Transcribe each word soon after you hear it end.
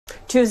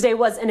Tuesday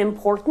was an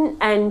important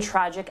and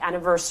tragic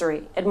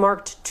anniversary. It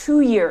marked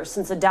 2 years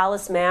since a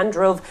Dallas man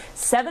drove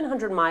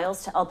 700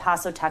 miles to El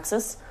Paso,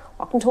 Texas,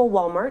 walked into a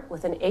Walmart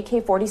with an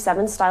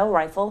AK-47 style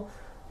rifle,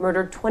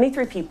 murdered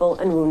 23 people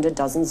and wounded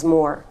dozens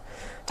more.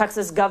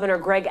 Texas Governor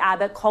Greg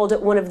Abbott called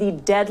it one of the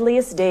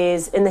deadliest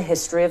days in the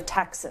history of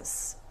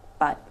Texas.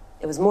 But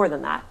it was more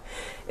than that.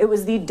 It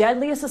was the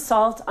deadliest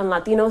assault on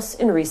Latinos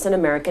in recent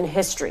American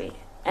history.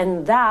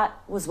 And that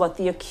was what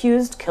the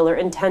accused killer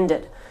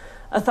intended.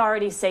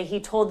 Authorities say he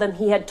told them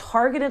he had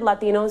targeted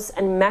Latinos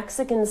and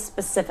Mexicans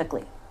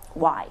specifically.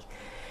 Why?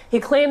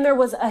 He claimed there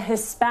was a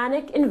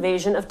Hispanic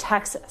invasion of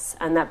Texas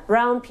and that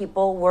brown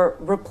people were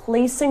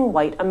replacing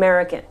white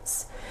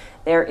Americans.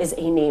 There is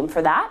a name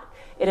for that.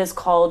 It is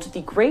called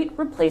the Great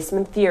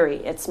Replacement Theory.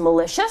 It's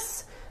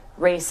malicious,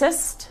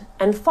 racist,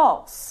 and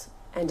false.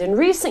 And in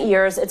recent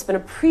years, it's been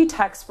a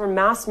pretext for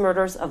mass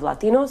murders of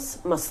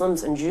Latinos,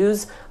 Muslims, and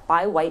Jews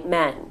by white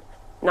men.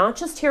 Not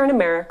just here in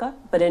America,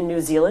 but in New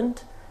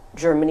Zealand,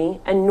 Germany,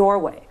 and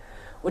Norway,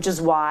 which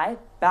is why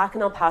back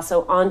in El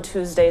Paso on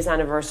Tuesday's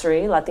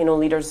anniversary, Latino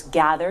leaders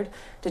gathered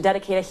to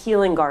dedicate a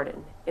healing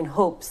garden in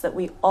hopes that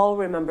we all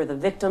remember the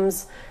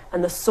victims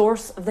and the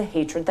source of the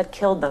hatred that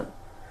killed them.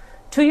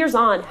 2 years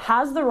on,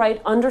 has the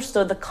right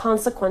understood the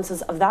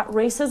consequences of that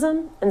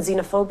racism and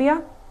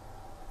xenophobia?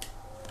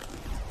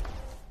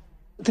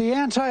 The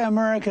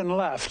anti-American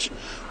left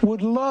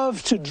would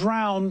love to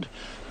drown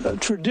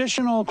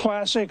traditional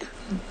classic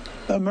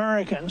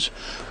Americans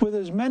with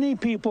as many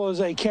people as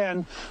they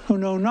can who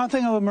know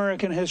nothing of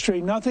American history,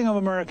 nothing of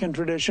American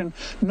tradition,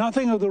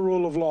 nothing of the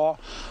rule of law.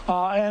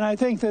 And I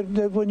think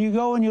that when you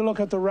go and you look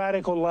at the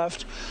radical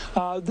left,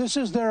 this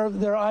is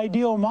their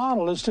ideal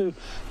model, is to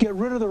get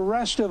rid of the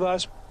rest of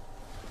us.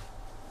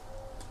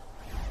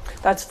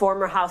 That's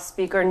former House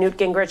Speaker Newt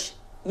Gingrich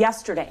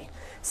yesterday,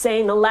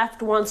 saying the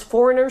left wants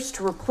foreigners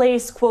to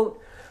replace,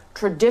 quote,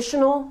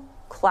 traditional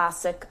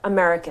classic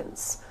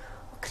Americans.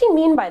 What could he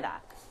mean by that?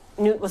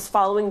 Newt was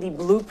following the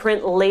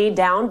blueprint laid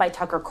down by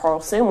Tucker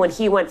Carlson when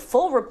he went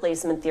full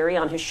replacement theory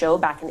on his show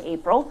back in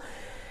April.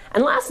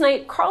 And last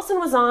night, Carlson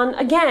was on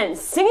again,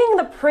 singing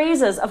the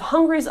praises of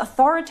Hungary's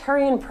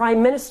authoritarian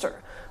prime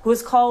minister, who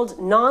has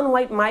called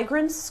non-white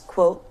migrants,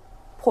 quote,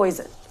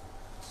 poison.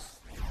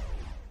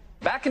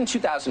 Back in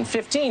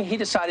 2015, he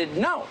decided,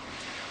 no,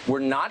 we're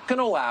not going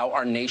to allow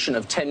our nation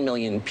of 10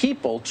 million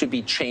people to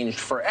be changed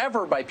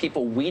forever by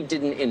people we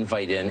didn't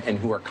invite in and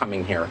who are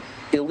coming here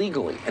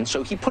illegally. And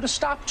so he put a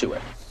stop to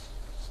it.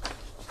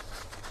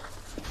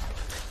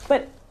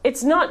 But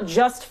it's not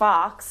just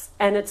Fox,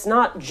 and it's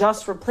not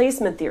just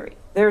replacement theory.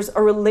 There's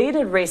a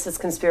related racist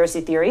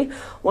conspiracy theory,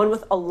 one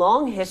with a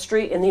long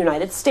history in the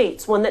United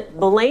States, one that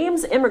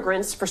blames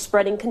immigrants for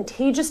spreading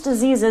contagious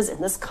diseases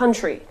in this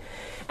country.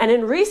 And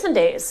in recent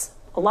days,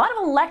 a lot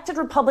of elected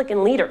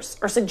Republican leaders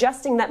are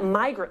suggesting that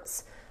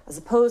migrants, as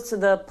opposed to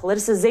the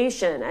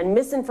politicization and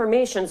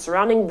misinformation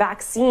surrounding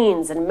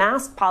vaccines and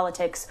mask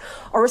politics,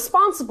 are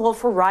responsible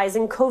for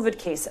rising COVID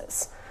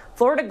cases.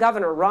 Florida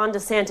Governor Ron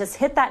DeSantis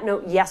hit that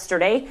note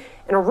yesterday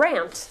in a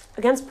rant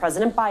against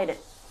President Biden.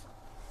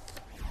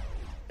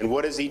 And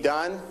what has he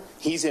done?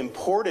 He's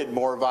imported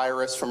more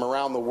virus from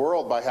around the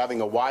world by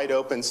having a wide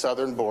open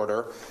southern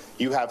border.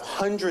 You have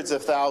hundreds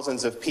of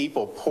thousands of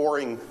people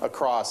pouring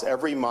across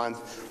every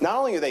month. Not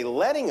only are they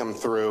letting them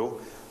through,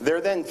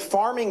 they're then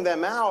farming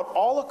them out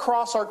all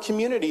across our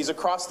communities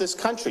across this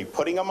country,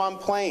 putting them on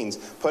planes,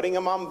 putting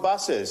them on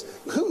buses.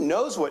 Who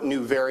knows what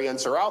new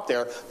variants are out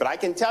there, but I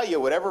can tell you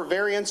whatever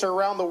variants are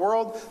around the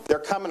world, they're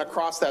coming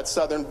across that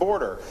southern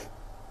border.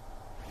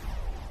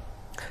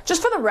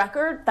 Just for the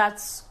record,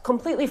 that's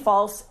completely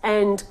false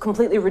and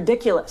completely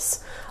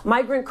ridiculous.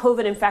 Migrant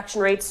COVID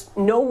infection rates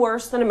no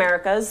worse than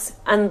America's,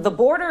 and the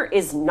border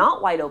is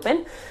not wide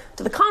open.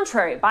 To the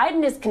contrary,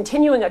 Biden is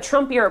continuing a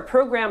Trump-era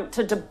program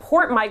to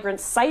deport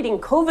migrants citing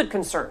COVID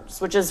concerns,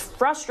 which is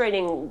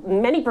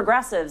frustrating many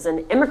progressives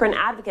and immigrant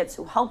advocates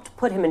who helped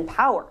put him in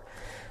power.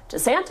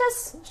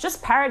 DeSantis is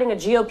just parroting a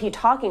GOP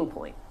talking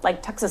point,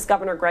 like Texas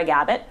Governor Greg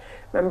Abbott.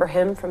 Remember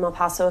him from El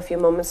Paso a few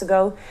moments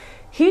ago?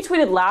 He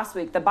tweeted last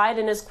week that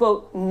Biden is,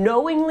 quote,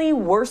 knowingly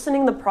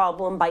worsening the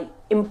problem by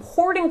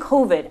importing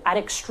COVID at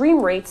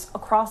extreme rates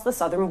across the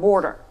southern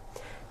border.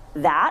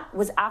 That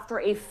was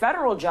after a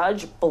federal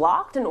judge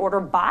blocked an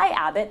order by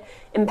Abbott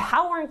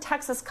empowering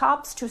Texas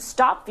cops to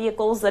stop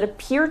vehicles that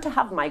appear to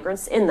have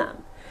migrants in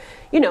them,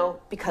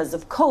 because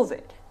of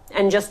COVID.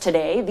 And just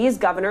today, these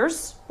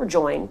governors were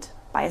joined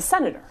by a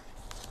senator.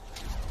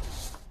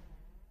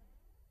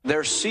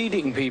 They're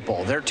seeding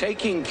people. They're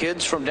taking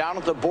kids from down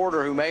at the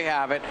border who may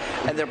have it,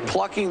 and they're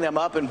plucking them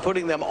up and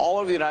putting them all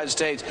over the United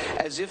States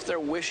as if they're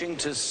wishing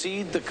to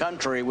seed the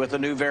country with a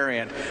new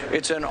variant.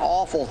 It's an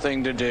awful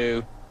thing to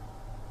do.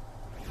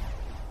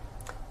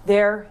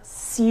 They're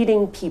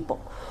seeding people.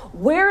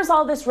 Where's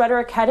all this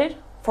rhetoric headed?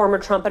 Former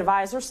Trump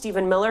advisor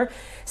Stephen Miller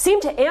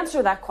seemed to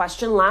answer that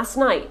question last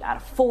night at a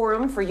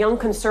forum for young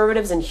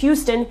conservatives in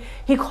Houston.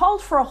 He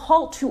called for a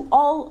halt to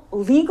all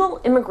legal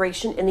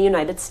immigration in the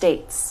United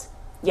States.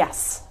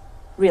 Yes,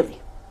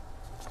 really.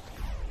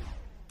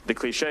 The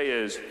cliche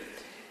is,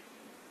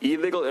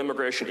 illegal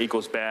immigration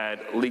equals bad,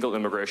 legal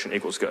immigration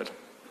equals good.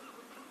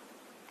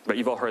 But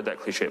you've all heard that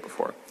cliche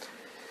before.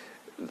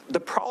 The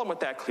problem with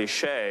that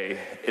cliche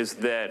is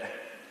that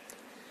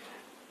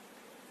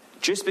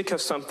just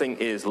because something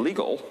is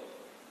legal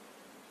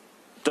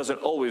doesn't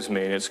always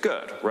mean it's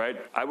good, right?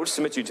 I would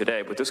submit to you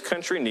today, what this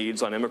country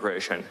needs on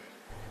immigration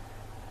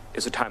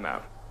is a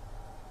timeout.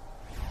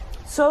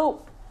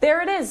 So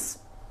there it is,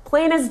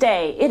 plain as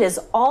day. It is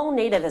all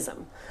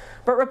nativism.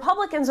 But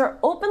Republicans are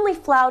openly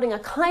flouting a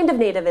kind of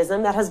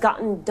nativism that has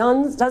gotten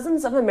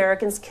dozens of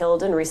Americans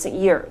killed in recent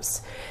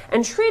years,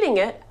 and treating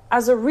it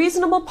as a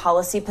reasonable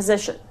policy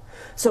position.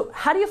 So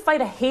how do you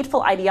fight a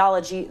hateful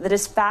ideology that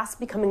is fast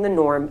becoming the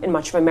norm in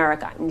much of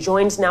America? I'm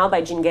joined now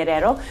by Jean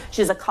Guerrero.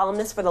 She's a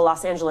columnist for the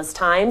Los Angeles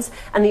Times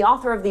and the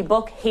author of the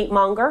book Hate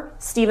Monger,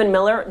 Stephen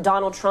Miller,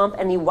 Donald Trump,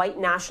 and the White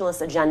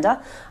Nationalist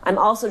Agenda. I'm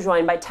also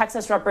joined by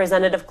Texas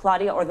Representative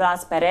Claudia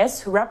Ordaz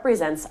Perez, who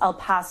represents El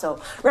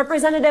Paso.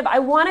 Representative, I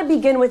want to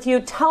begin with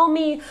you. Tell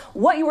me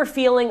what you were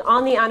feeling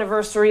on the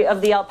anniversary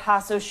of the El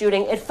Paso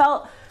shooting. It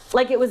felt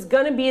like it was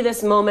going to be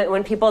this moment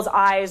when people's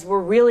eyes were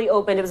really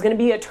opened. It was going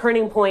to be a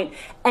turning point.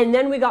 And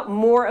then we got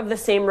more of the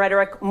same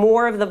rhetoric,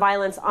 more of the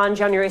violence on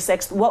January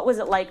 6th. What was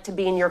it like to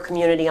be in your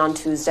community on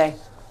Tuesday?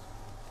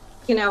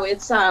 You know,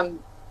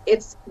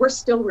 we're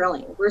still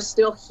reeling. We're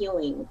still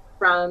healing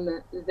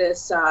from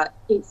this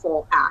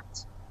hateful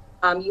act.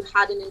 You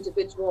had an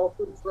individual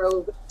who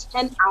drove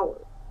 10 hours,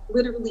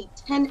 literally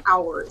 10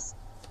 hours,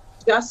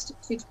 just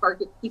to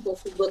target people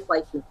who look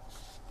like me.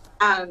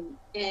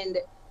 And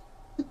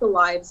took the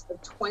lives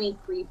of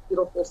 23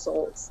 beautiful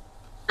souls.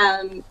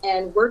 And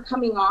we're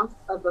coming off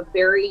of a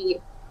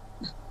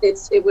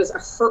it was a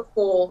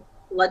hurtful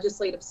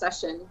legislative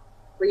session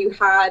where you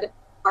had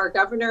our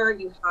governor,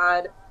 you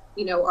had,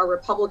 our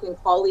Republican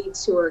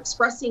colleagues who are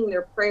expressing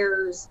their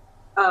prayers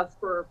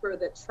for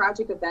the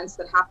tragic events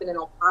that happened in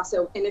El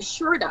Paso, and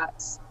assured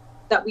us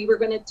that we were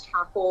going to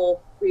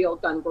tackle real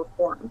gun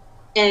reform.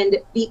 And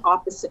the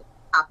opposite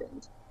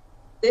happened.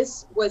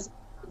 This was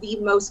the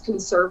most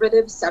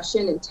conservative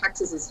session in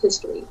Texas's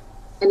history.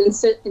 And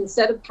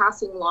instead of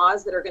passing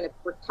laws that are going to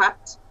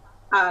protect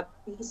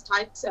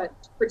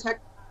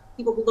protect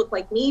people who look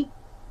like me,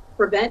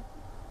 prevent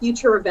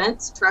future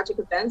events, tragic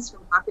events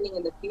from happening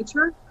in the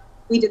future,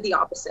 we did the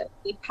opposite.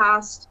 We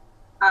passed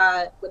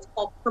what's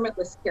called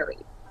permitless carry.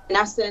 In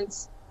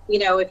essence,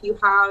 if you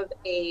have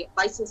a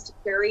license to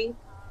carry,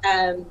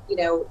 you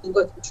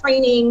go through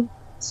training,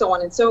 so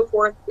on and so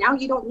forth. Now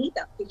you don't need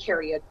that to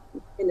carry it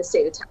in the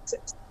state of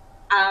Texas.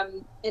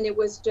 And it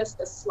was just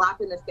a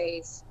slap in the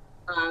face.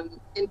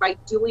 And by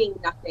doing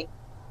nothing,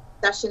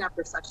 session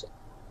after session,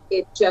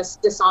 it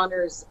just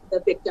dishonors the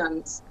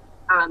victims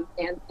and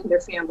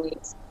their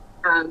families.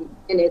 And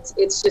it's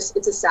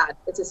a sad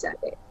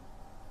day.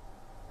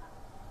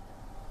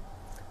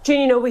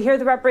 Jean, we hear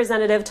the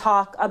representative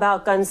talk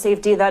about gun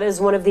safety. That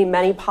is one of the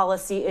many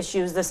policy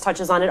issues this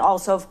touches on. It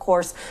also, of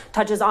course,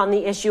 touches on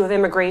the issue of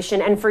immigration.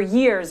 And for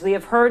years, we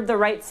have heard the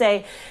right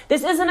say,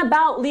 this isn't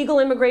about legal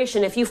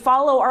immigration. If you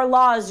follow our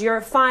laws, you're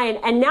fine.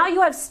 And now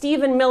you have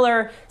Stephen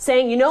Miller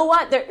saying, you know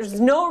what?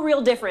 There's no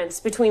real difference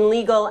between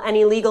legal and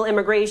illegal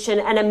immigration.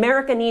 And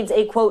America needs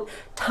a, quote,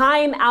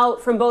 time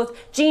out from both.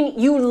 Jean,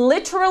 you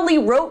literally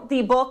wrote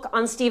the book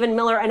on Stephen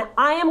Miller. And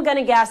I am going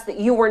to guess that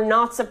you were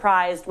not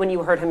surprised when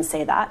you heard him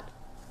say that.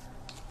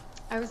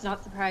 I was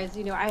not surprised.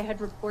 I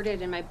had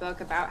reported in my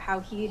book about how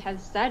he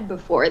has said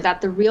before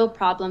that the real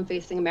problem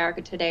facing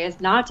America today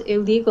is not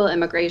illegal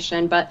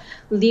immigration, but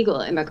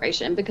legal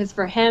immigration, because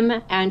for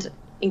him and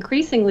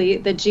increasingly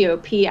the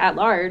GOP at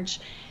large,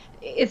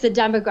 it's a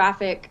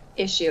demographic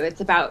issue.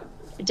 It's about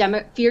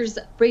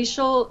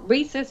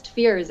racist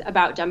fears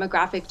about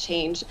demographic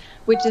change,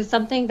 which is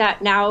something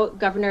that now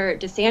Governor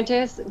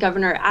DeSantis,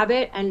 Governor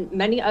Abbott, and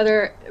many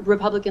other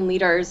Republican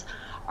leaders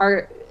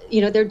are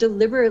they're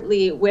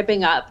deliberately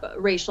whipping up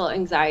racial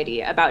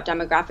anxiety about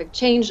demographic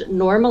change,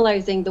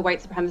 normalizing the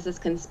white supremacist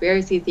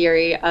conspiracy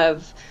theory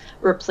of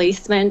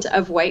replacement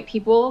of white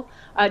people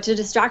to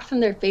distract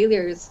from their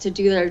failures to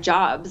do their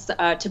jobs,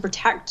 to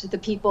protect the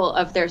people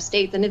of their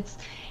states. And it's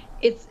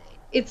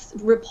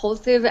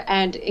repulsive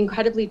and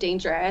incredibly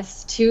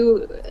dangerous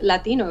to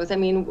Latinos. I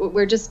mean,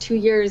 we're just 2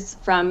 years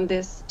from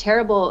this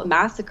terrible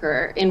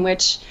massacre in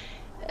which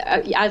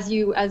as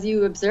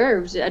you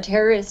observed, a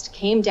terrorist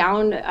came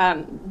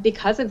down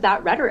because of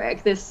that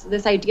rhetoric.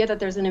 This idea that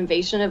there's an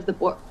invasion of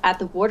at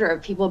the border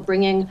of people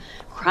bringing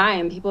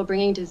crime, people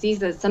bringing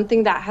diseases,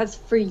 something that has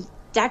for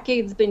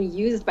decades been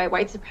used by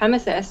white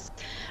supremacists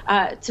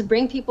to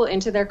bring people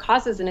into their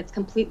causes, and it's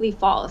completely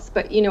false.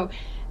 But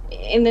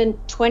in the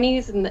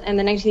 20s and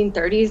the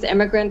 1930s,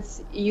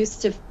 immigrants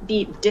used to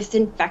be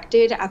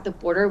disinfected at the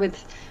border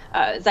with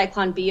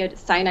Zyklon B, a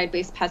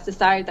cyanide-based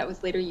pesticide that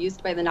was later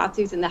used by the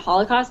Nazis in the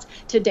Holocaust.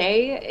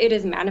 Today, it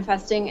is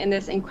manifesting in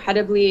this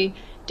incredibly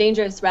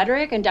dangerous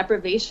rhetoric and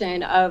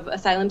deprivation of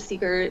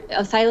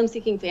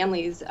asylum-seeking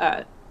families'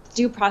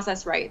 due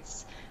process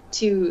rights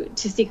to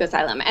seek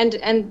asylum.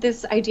 And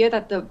this idea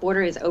that the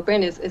border is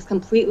open is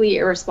completely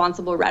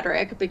irresponsible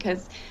rhetoric,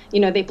 because,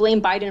 they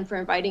blame Biden for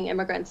inviting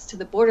immigrants to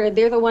the border.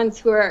 They're the ones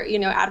who are,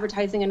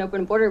 advertising an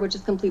open border, which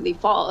is completely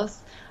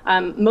false.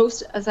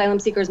 Most asylum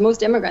seekers,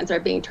 most immigrants are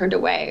being turned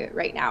away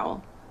right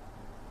now.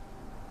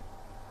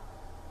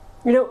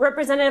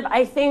 Representative,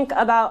 I think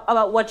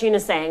about what Jean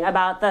is saying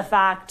about the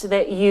fact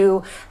that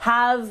you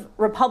have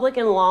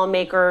Republican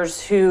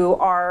lawmakers who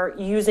are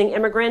using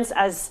immigrants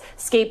as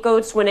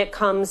scapegoats when it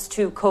comes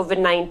to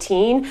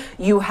COVID-19.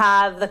 You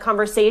have the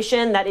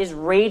conversation that is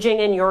raging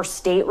in your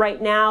state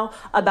right now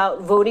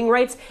about voting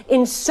rights.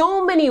 In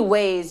so many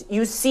ways,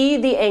 you see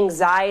the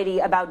anxiety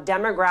about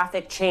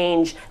demographic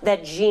change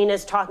that Jean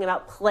is talking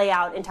about play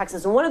out in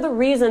Texas. And one of the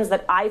reasons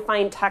that I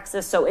find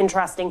Texas so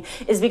interesting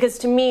is because,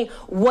 to me,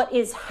 what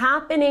is happening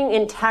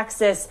in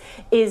Texas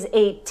is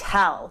a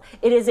tell.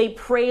 It is a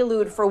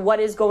prelude for what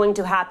is going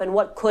to happen,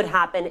 what could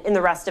happen in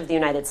the rest of the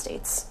United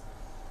States.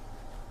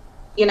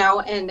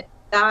 And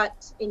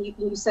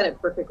you said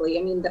it perfectly.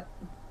 I mean,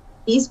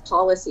 these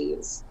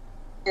policies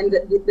and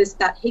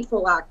that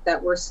hateful act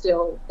that we're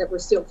still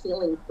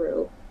feeling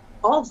through,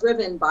 all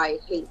driven by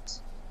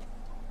hate.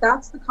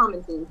 That's the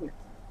common theme here.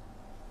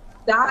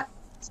 That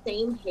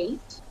same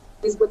hate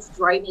is what's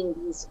driving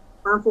these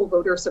harmful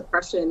voter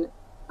suppression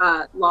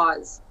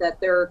laws that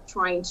they're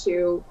trying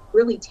to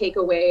really take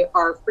away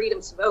our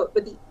freedoms to vote.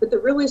 But the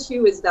real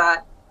issue is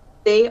that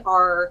they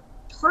are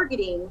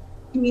targeting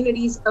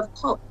communities of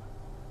color.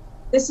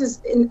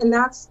 And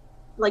that's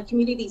like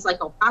communities like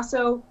El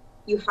Paso.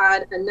 You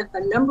had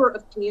a number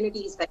of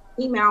communities that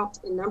came out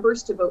in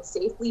numbers to vote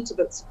safely, to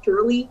vote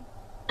securely,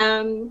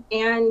 and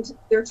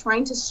they're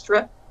trying to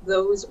strip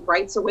those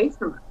rights away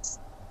from us.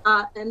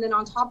 And then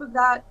on top of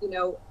that,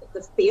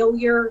 the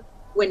failure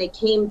when it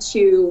came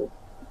to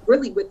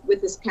really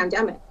with this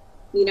pandemic.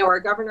 Our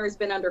governor has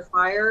been under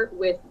fire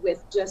with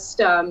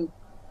just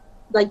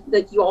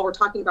like you all were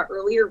talking about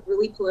earlier,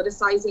 really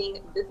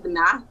politicizing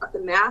the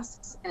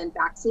masks and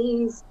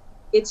vaccines.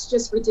 It's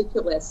just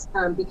ridiculous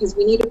because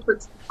we need to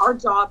our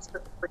jobs are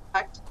to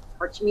protect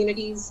our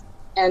communities,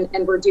 and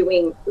we're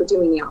doing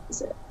the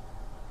opposite.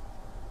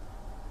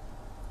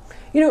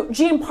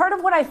 Jean, part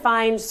of what I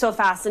find so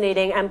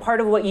fascinating, and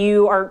part of what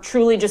you are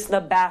truly just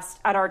the best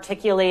at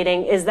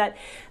articulating, is that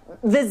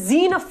the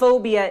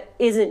xenophobia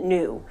isn't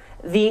new.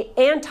 The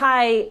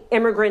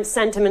anti-immigrant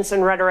sentiments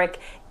and rhetoric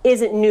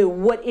isn't new.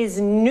 What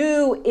is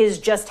new is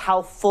just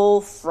how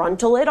full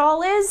frontal it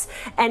all is,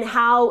 and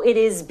how it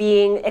is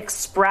being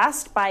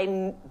expressed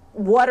by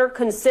what are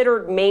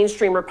considered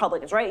mainstream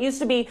Republicans, right? It used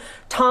to be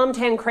Tom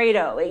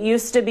Tancredo. It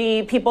used to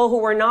be people who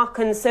were not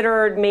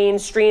considered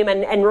mainstream,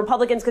 and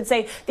Republicans could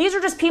say, these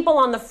are just people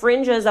on the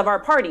fringes of our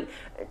party.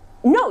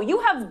 No, you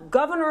have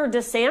Governor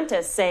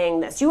DeSantis saying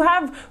this. You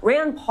have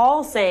Rand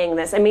Paul saying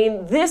this. I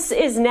mean, this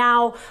is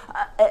now,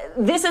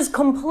 this is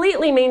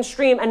completely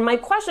mainstream. And my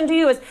question to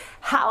you is,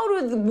 how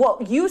do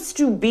what used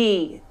to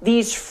be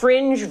these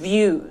fringe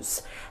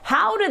views,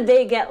 how did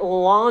they get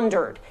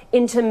laundered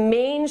into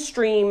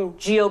mainstream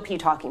GOP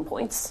talking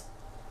points?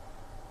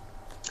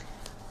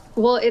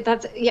 Well,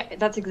 that's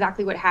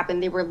exactly what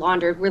happened. They were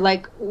laundered.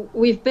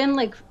 We've been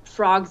like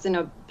frogs in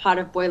a pot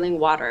of boiling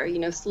water,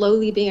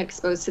 slowly being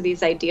exposed to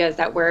these ideas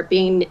that were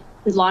being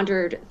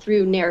laundered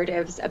through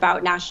narratives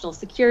about national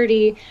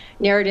security,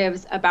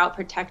 narratives about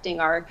protecting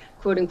our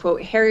quote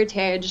unquote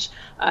heritage,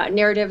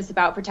 narratives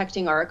about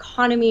protecting our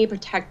economy,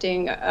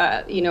 protecting,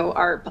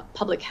 our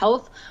public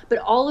health. But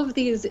all of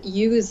these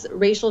use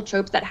racial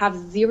tropes that have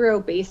zero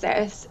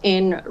basis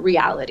in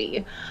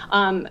reality.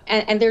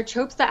 And they're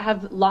tropes that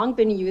have long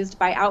been used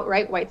by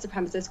outright white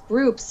supremacist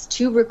groups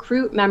to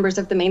recruit members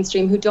of the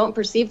mainstream who don't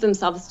perceive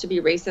themselves to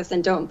be racist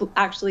and don't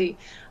actually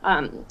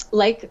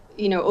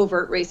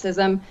overt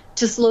racism,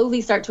 to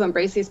slowly start to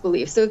embrace these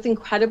beliefs. So it's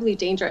incredibly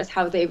dangerous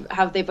how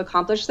they've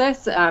accomplished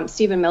this.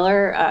 Stephen Miller,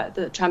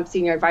 the Trump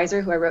senior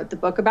advisor who I wrote the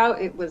book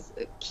about, it was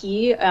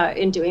key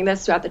in doing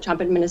this throughout the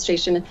Trump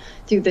administration,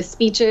 through the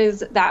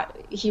speeches that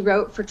he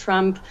wrote for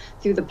Trump,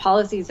 through the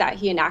policies that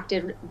he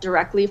enacted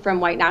directly from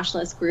white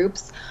nationalist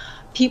groups.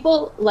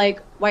 People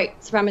like white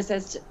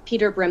supremacist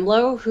Peter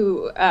Brimlow,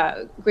 who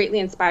greatly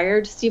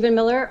inspired Stephen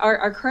Miller,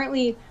 are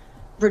currently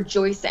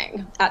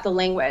rejoicing at the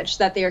language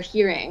that they are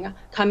hearing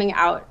coming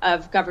out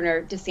of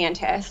Governor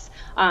DeSantis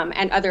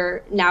and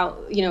other now,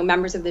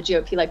 members of the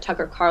GOP like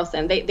Tucker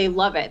Carlson. They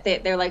love it.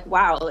 They're like,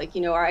 wow,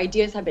 our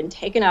ideas have been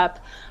taken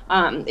up.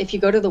 If you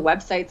go to the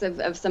websites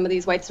of some of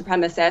these white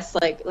supremacists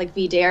like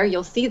VDare,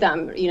 you'll see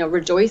them,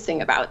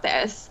 rejoicing about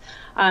this.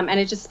 And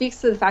it just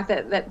speaks to the fact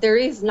that there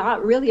is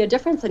not really a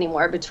difference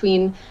anymore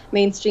between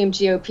mainstream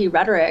GOP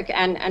rhetoric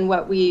and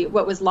what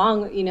was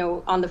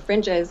long, on the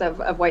fringes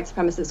of white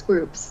supremacist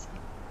groups.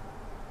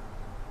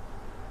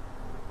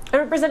 And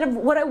Representative,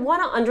 what I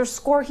want to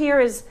underscore here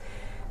is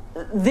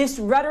this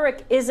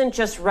rhetoric isn't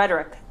just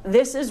rhetoric.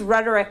 This is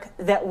rhetoric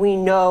that we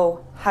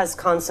know has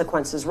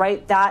consequences,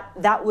 right?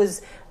 That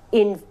was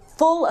in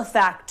full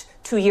effect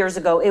 2 years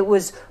ago, it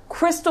was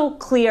crystal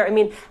clear. I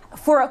mean,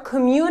 for a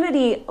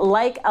community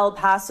like El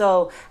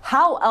Paso,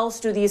 how else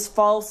do these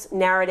false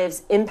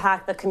narratives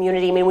impact the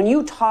community? I mean, when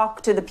you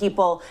talk to the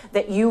people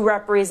that you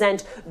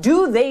represent,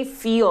 do they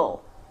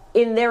feel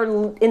in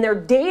their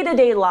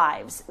day-to-day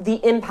lives the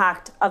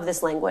impact of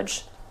this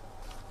language?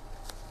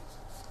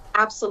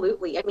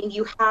 Absolutely. I mean,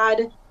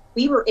 I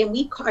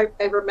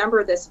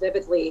remember this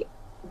vividly,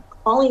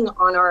 calling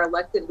on our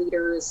elected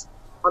leaders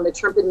on the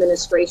Trump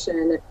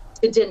administration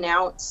to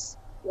denounce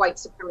white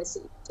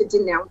supremacy, to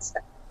denounce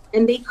that,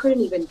 and they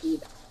couldn't even do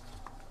that.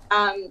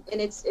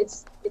 And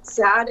it's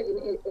sad,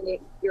 and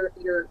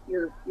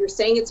you're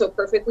saying it so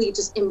perfectly,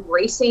 just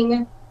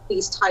embracing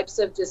these types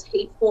of just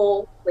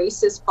hateful,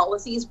 racist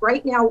policies.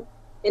 Right now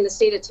in the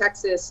state of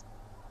Texas,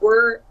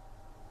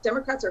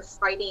 Democrats are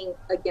fighting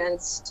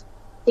against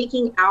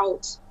taking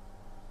out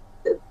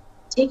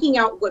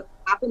what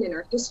happened in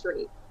our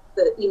history,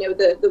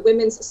 the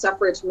women's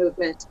suffrage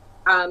movement,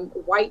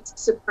 white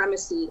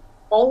supremacy,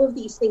 all of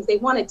these things. They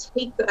want to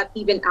take that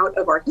even out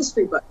of our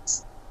history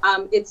books.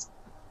 It's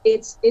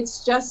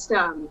just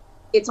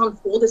it's on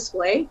full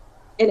display,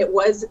 and it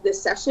was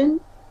this session.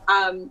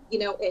 And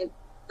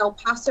El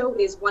Paso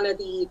is one of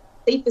the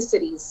safest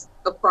cities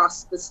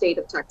across the state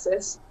of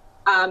Texas,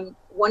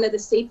 one of the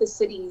safest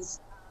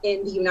cities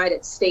in the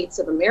United States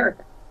of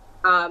America.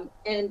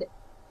 And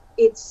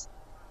it's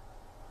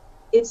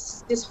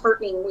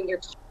disheartening when you're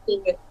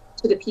talking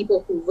to the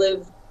people who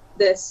live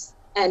this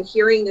and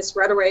hearing this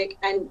rhetoric,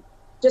 and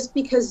just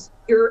because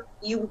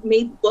you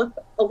may look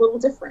a little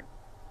different.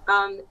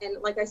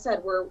 And like I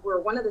said, we're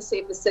one of the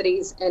safest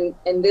cities,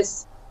 and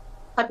this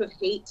type of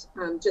hate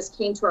just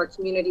came to our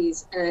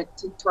communities and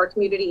to our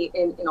community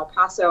in El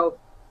Paso,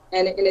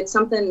 and it's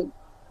something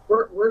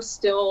we're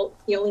still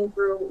healing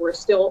through. We're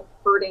still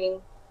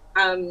hurting.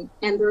 And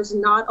there's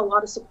not a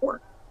lot of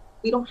support.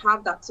 We don't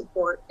have that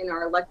support in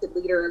our elected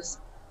leaders.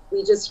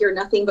 We just hear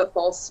nothing but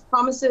false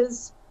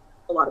promises,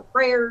 a lot of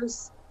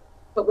prayers.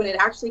 But when it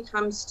actually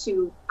comes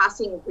to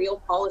passing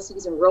real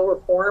policies and real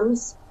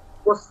reforms,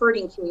 we're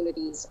hurting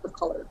communities of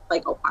color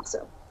like El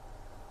Paso.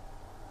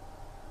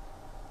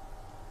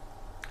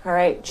 All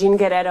right, Jean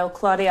Guerrero,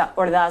 Claudia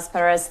Ordaz,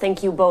 Perez,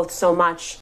 thank you both so much